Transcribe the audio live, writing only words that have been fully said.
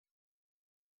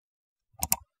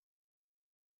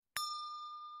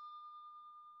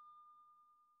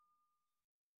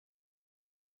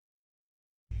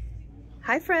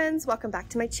Hi friends, welcome back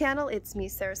to my channel. It's me,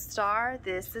 MESARASTARR.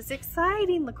 This is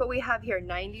exciting. Look what we have here,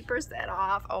 90%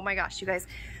 off. Oh my gosh, you guys.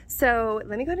 So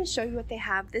let me go ahead and show you what they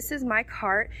have. This is my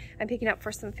cart. I'm picking up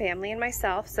for some family and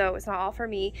myself, so it's not all for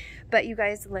me. But you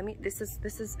guys, this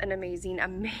is an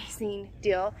amazing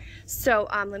deal. So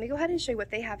let me go ahead and show you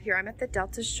what they have here. I'm at the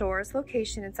Delta Shores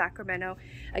location in Sacramento.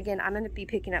 Again, I'm going to be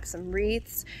picking up some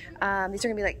wreaths. These are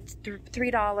going to be like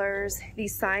 $3.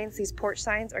 These signs, these porch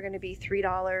signs are going to be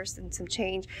 $3 and some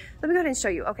change. Let me go ahead and show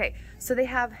you. Okay, so they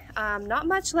have not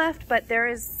much left, but there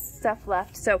is stuff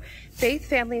left. So Faith,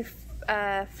 Family,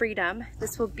 Freedom.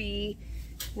 This will be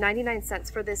 99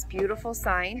 cents for this beautiful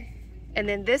sign. And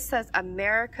then this says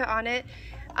America on it.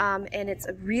 And it's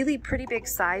a really pretty big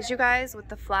size, you guys, with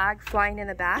the flag flying in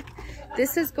the back.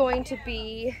 This is going to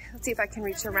be, let's see if I can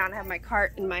reach around. I have my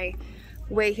cart in my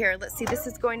way here. Let's see, this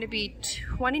is going to be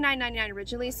 $29.99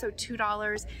 originally, so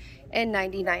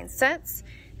 $2.99.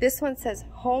 This one says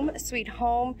Home Sweet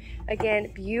Home.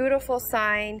 Again, beautiful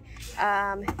sign.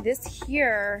 This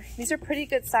here, these are pretty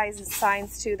good sizes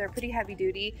signs too. They're pretty heavy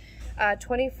duty.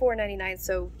 $24.99,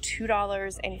 so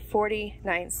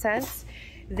 $2.49.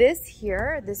 This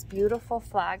here, this beautiful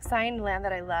flag sign, land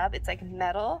that I love, it's like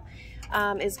metal,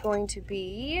 is going to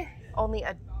be only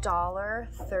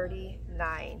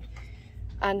 $1.39.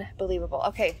 Unbelievable.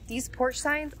 Okay, these porch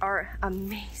signs are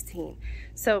amazing.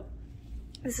 So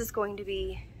this is going to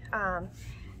be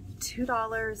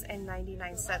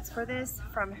 $2.99 for this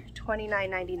from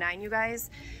 $29.99, you guys.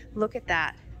 Look at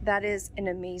that. That is an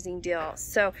amazing deal.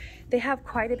 So they have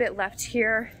quite a bit left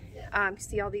here. You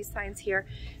see all these signs here.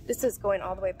 This is going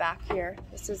all the way back here.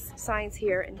 This is signs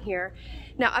here and here.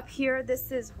 Now up here,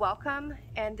 this is welcome,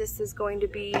 and this is going to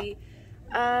be,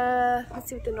 let's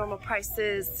see what the normal price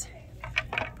is.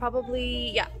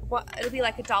 Probably, yeah, well, it'll be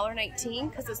like $1.19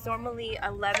 because it's normally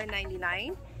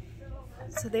 $11.99.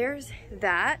 So there's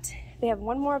that. They have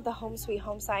one more of the Home Sweet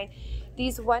Home sign.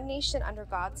 These One Nation Under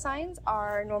God signs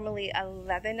are normally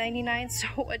 $11.99, so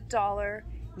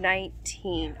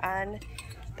 $1.19.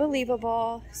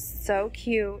 Unbelievable, so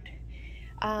cute.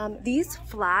 These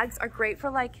flags are great for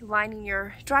like lining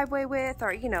your driveway with,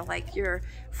 or you know, like your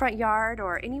front yard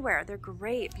or anywhere. They're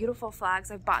great, beautiful flags.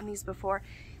 I've bought these before.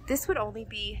 This would only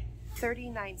be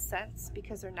 39 cents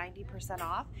because they're 90%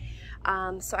 off.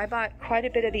 So I bought quite a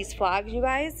bit of these flags, you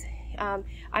guys. I'm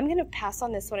gonna pass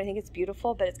on this one. I think it's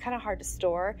beautiful, but it's kind of hard to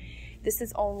store. This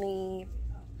is only,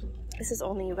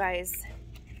 you guys,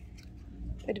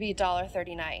 it'd be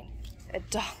 $1.39.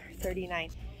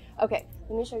 $1.39. Okay,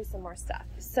 let me show you some more stuff.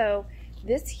 So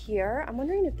this here, I'm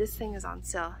wondering if this thing is on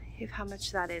sale, how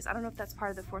much that is. I don't know if that's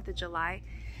part of the 4th of July.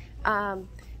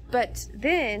 But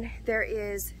then there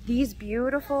is these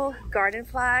beautiful garden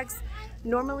flags,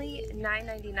 normally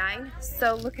 $9.99.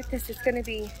 So look at this, it's gonna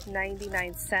be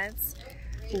 99 cents.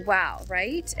 Wow,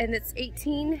 right? And it's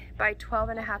 18 by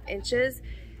 12.5 inches.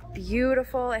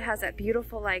 Beautiful, it has that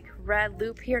beautiful like red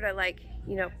loop here to like,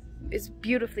 you know, it's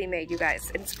beautifully made, you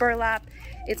guys. It's burlap,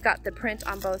 it's got the print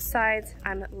on both sides.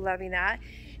 I'm loving that.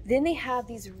 Then they have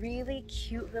these really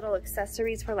cute little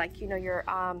accessories for like, you know, your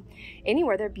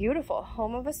anywhere. They're beautiful.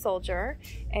 Home of a Soldier,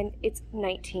 and it's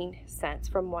 19 cents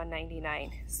from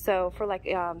 $1.99. So for like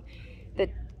the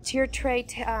tier tray,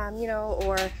 you know,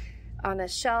 or on a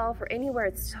shelf or anywhere,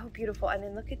 it's so beautiful. And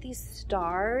then look at these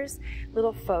stars,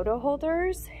 little photo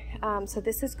holders. So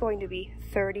this is going to be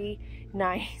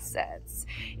 39 cents.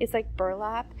 It's like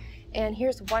burlap. And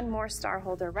here's one more star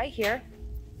holder right here.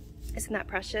 Isn't that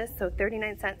precious? So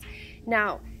 39 cents.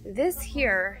 Now, this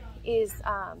here is,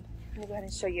 let me go ahead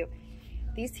and show you.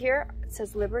 These here, it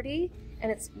says Liberty,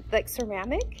 and it's like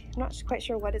ceramic. I'm not quite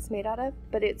sure what it's made out of,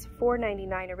 but it's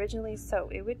 $4.99 originally, so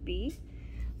it would be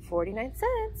 49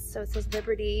 cents. So it says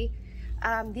Liberty.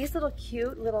 These little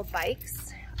cute little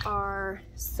bikes are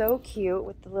so cute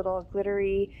with the little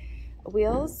glittery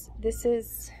wheels. This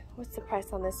is, what's the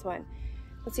price on this one?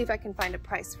 Let's see if I can find a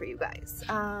price for you guys.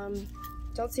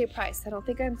 Don't see a price. I don't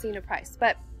think I'm seeing a price,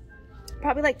 but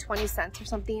probably like 20 cents or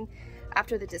something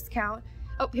after the discount.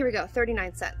 Oh, here we go,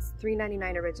 39 cents,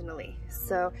 $3.99 originally.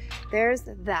 So there's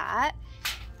that.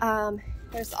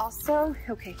 There's also,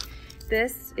 okay,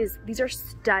 these are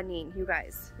stunning, you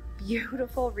guys.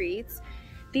 Beautiful wreaths.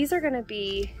 These are gonna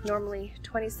be normally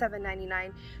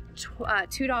 $27.99,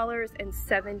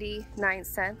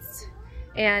 $2.79.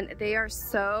 And they are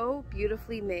so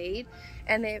beautifully made,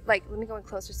 and they like, let me go in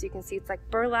closer so you can see. It's like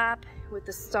burlap with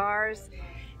the stars,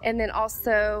 and then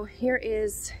also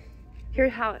here's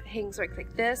how it hangs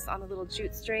like this on a little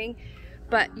jute string.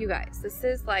 But you guys, this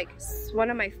is like one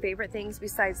of my favorite things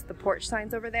besides the porch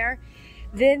signs over there.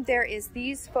 Then there is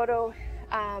these photo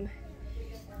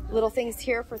little things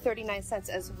here for 39 cents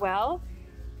as well.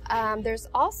 There's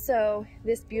also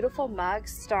this beautiful mug,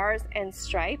 Stars and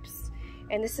Stripes,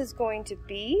 and this is going to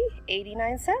be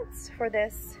 89 cents for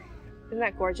this. Isn't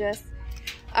that gorgeous?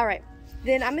 All right,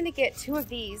 then I'm gonna get 2 of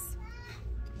these,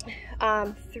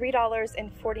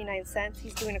 $3.49.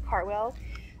 He's doing a cartwheel,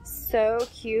 so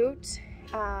cute.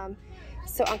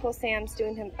 So Uncle Sam's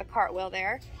doing him a cartwheel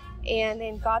there. And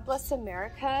then God Bless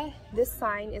America, this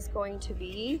sign is going to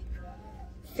be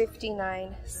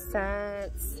 59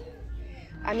 cents.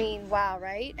 I mean, wow,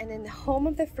 right? And then Home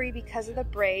of the Free Because of the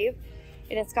Brave,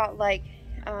 and it's got like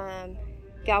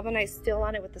galvanized steel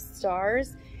on it with the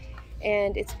stars,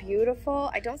 and it's beautiful.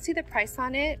 I don't see the price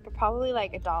on it, but probably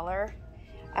like $1.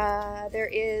 There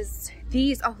is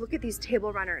these, oh, look at these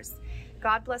table runners.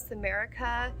 God Bless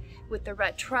America with the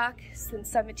red truck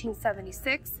since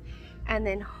 1776. And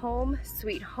then Home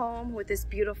Sweet Home with this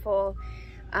beautiful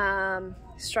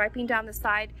striping down the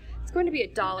side. It's going to be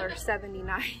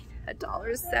 $1.79.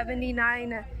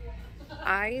 $1.79.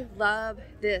 I love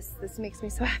this. This makes me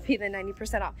so happy, the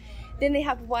 90% off. Then they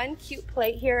have one cute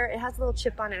plate here. It has a little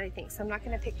chip on it, I think, so I'm not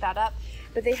going to pick that up.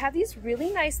 But they have these really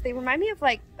nice, they remind me of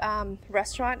like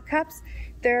restaurant cups.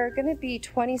 They're going to be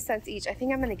 20 cents each. I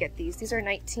think I'm going to get these. These are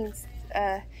normally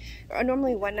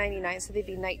 $1.99, so they'd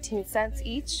be 19 cents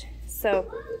each. So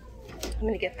I'm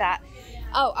going to get that.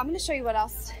 Oh, I'm going to show you what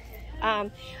else.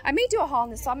 I may do a haul on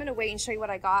this, so I'm going to wait and show you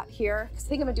what I got here, because I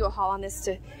think I'm going to do a haul on this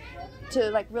to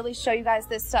like really show you guys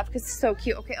this stuff, because it's so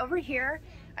cute. Okay, over here,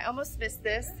 I almost missed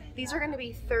this. These are going to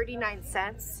be 39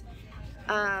 cents.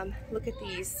 Look at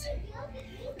these.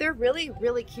 They're really,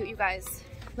 really cute, you guys.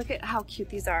 Look at how cute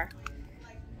these are.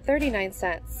 39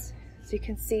 cents. So you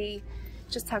can see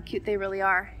just how cute they really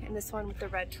are. And this one with the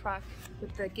red truck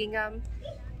with the gingham.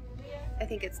 I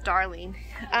think it's Darling.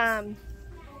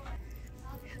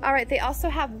 All right, they also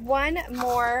have one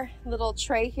more little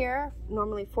tray here,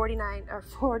 normally $49 or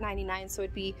 $4.99, so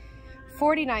it'd be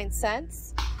 49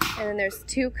 cents. And then there's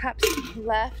 2 cups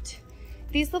left.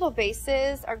 These little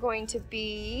vases are going to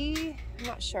be, I'm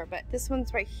not sure, but this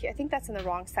one's right here. I think that's in the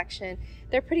wrong section.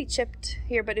 They're pretty chipped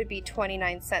here, but it'd be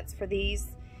 29 cents for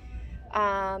these.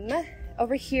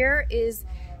 Over here is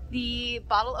the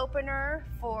bottle opener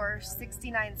for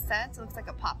 69 cents. It looks like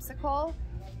a popsicle.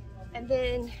 And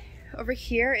then over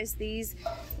here is these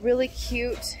really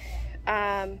cute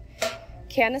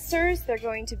canisters. They're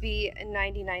going to be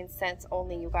 99 cents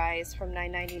only, you guys, from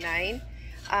 $9.99.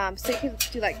 So you can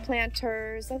do like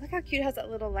planters. Oh, look how cute. It has that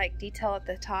little like detail at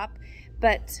the top.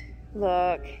 But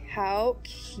look how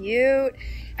cute.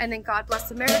 And then God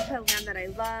Bless America, a land that I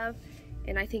love.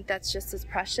 And I think that's just as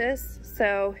precious.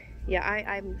 So yeah,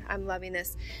 I'm loving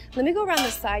this. Let me go around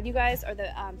the side, you guys, or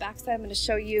the back side. I'm going to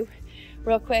show you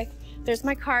real quick. There's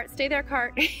my cart. Stay there,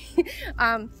 cart.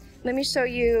 Let me show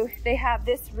you. They have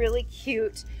this really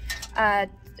cute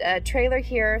trailer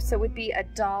here. So it would be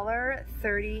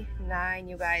 $1.39,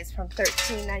 you guys, from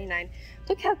 $13.99.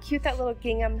 Look how cute that little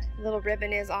gingham little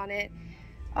ribbon is on it.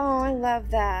 Oh, I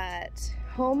love that.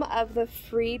 Home of the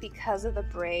Free Because of the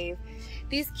Brave.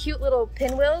 These cute little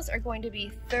pinwheels are going to be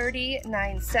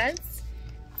 39 cents.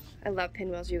 I love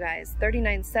pinwheels, you guys.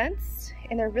 39 cents.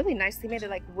 And they're really nicely made. They're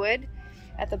like wood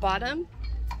at the bottom.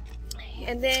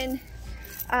 And then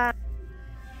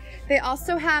they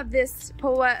also have this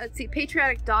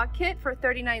patriotic dog kit for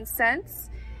 39 cents.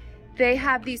 They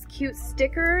have these cute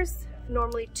stickers,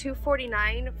 normally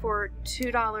 $2.49 for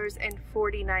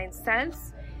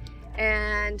 $2.49.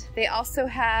 And they also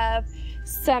have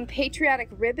some patriotic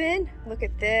ribbon. Look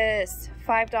at this,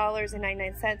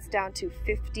 $5.99 down to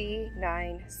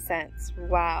 59 cents.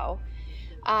 Wow.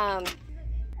 And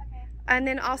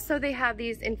then also they have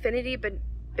these infinity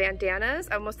bandanas.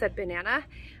 I almost said banana.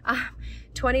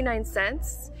 29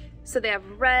 cents. So they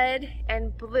have red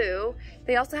and blue.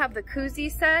 They also have the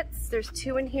koozie sets. There's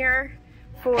 2 in here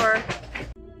for...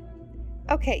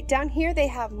 Okay, down here they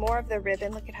have more of the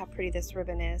ribbon. Look at how pretty this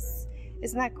ribbon is.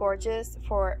 Isn't that gorgeous?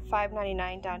 For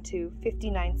 $5.99 down to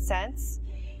 59 cents.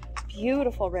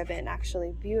 Beautiful ribbon,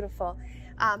 actually, beautiful.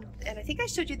 And I think I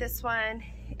showed you this one.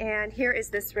 And here is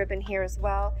this ribbon here as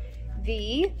well.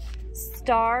 The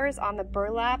stars on the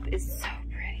burlap is so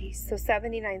pretty. So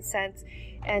 79 cents,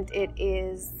 and it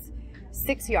is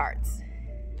 6 yards.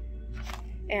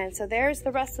 And so there's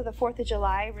the rest of the 4th of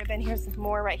July ribbon. Here's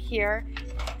more right here.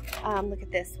 Look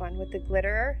at this one with the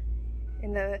glitter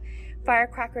and the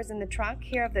firecrackers in the trunk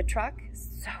here of the truck.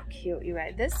 So cute, you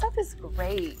guys. This stuff is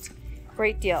great.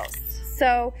 Great deals.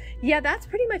 So yeah, that's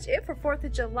pretty much it for 4th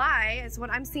of July is what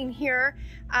I'm seeing here.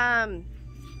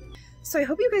 So I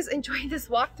hope you guys enjoyed this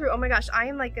walkthrough. Oh my gosh, I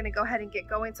am like gonna go ahead and get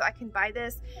going so I can buy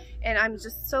this, and I'm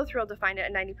just so thrilled to find it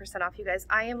at 90% off, you guys.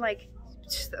 I am like,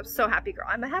 I'm so happy girl.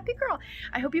 I'm a happy girl.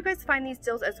 I hope you guys find these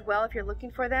deals as well if you're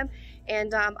looking for them.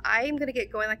 And I am gonna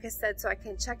get going, like I said, so I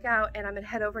can check out, and I'm gonna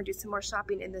head over and do some more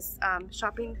shopping in this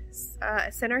shopping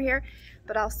center here.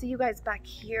 But I'll see you guys back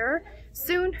here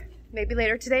soon, maybe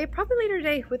later today, probably later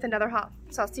today with another haul.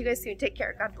 So I'll see you guys soon. Take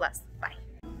care. God bless. Bye.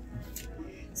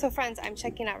 So friends, I'm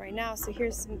checking out right now. So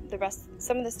here's the rest,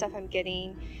 some of the stuff I'm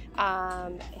getting.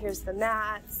 Here's the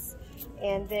mats,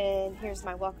 and then here's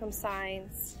my welcome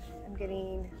signs. I'm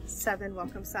getting 7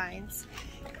 welcome signs,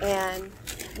 and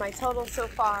my total so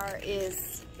far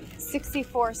is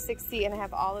 $64.60, and I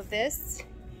have all of this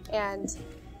and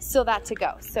still that to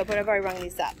go. So, but I've already rung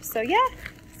these up. So yeah,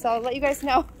 so I'll let you guys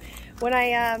know when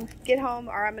I get home,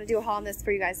 or I'm gonna do a haul on this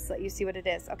for you guys to let you see what it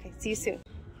is. Okay, see you soon.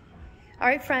 All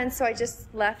right, friends, so I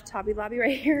just left Hobby Lobby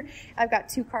right here. I've got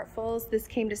 2 cartfuls. This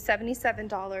came to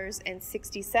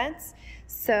 $77.60.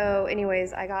 So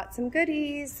anyways, I got some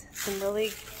goodies, some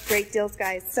really great deals,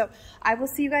 guys. So I will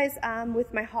see you guys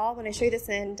with my haul when I show you this,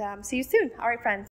 and see you soon. All right, friends.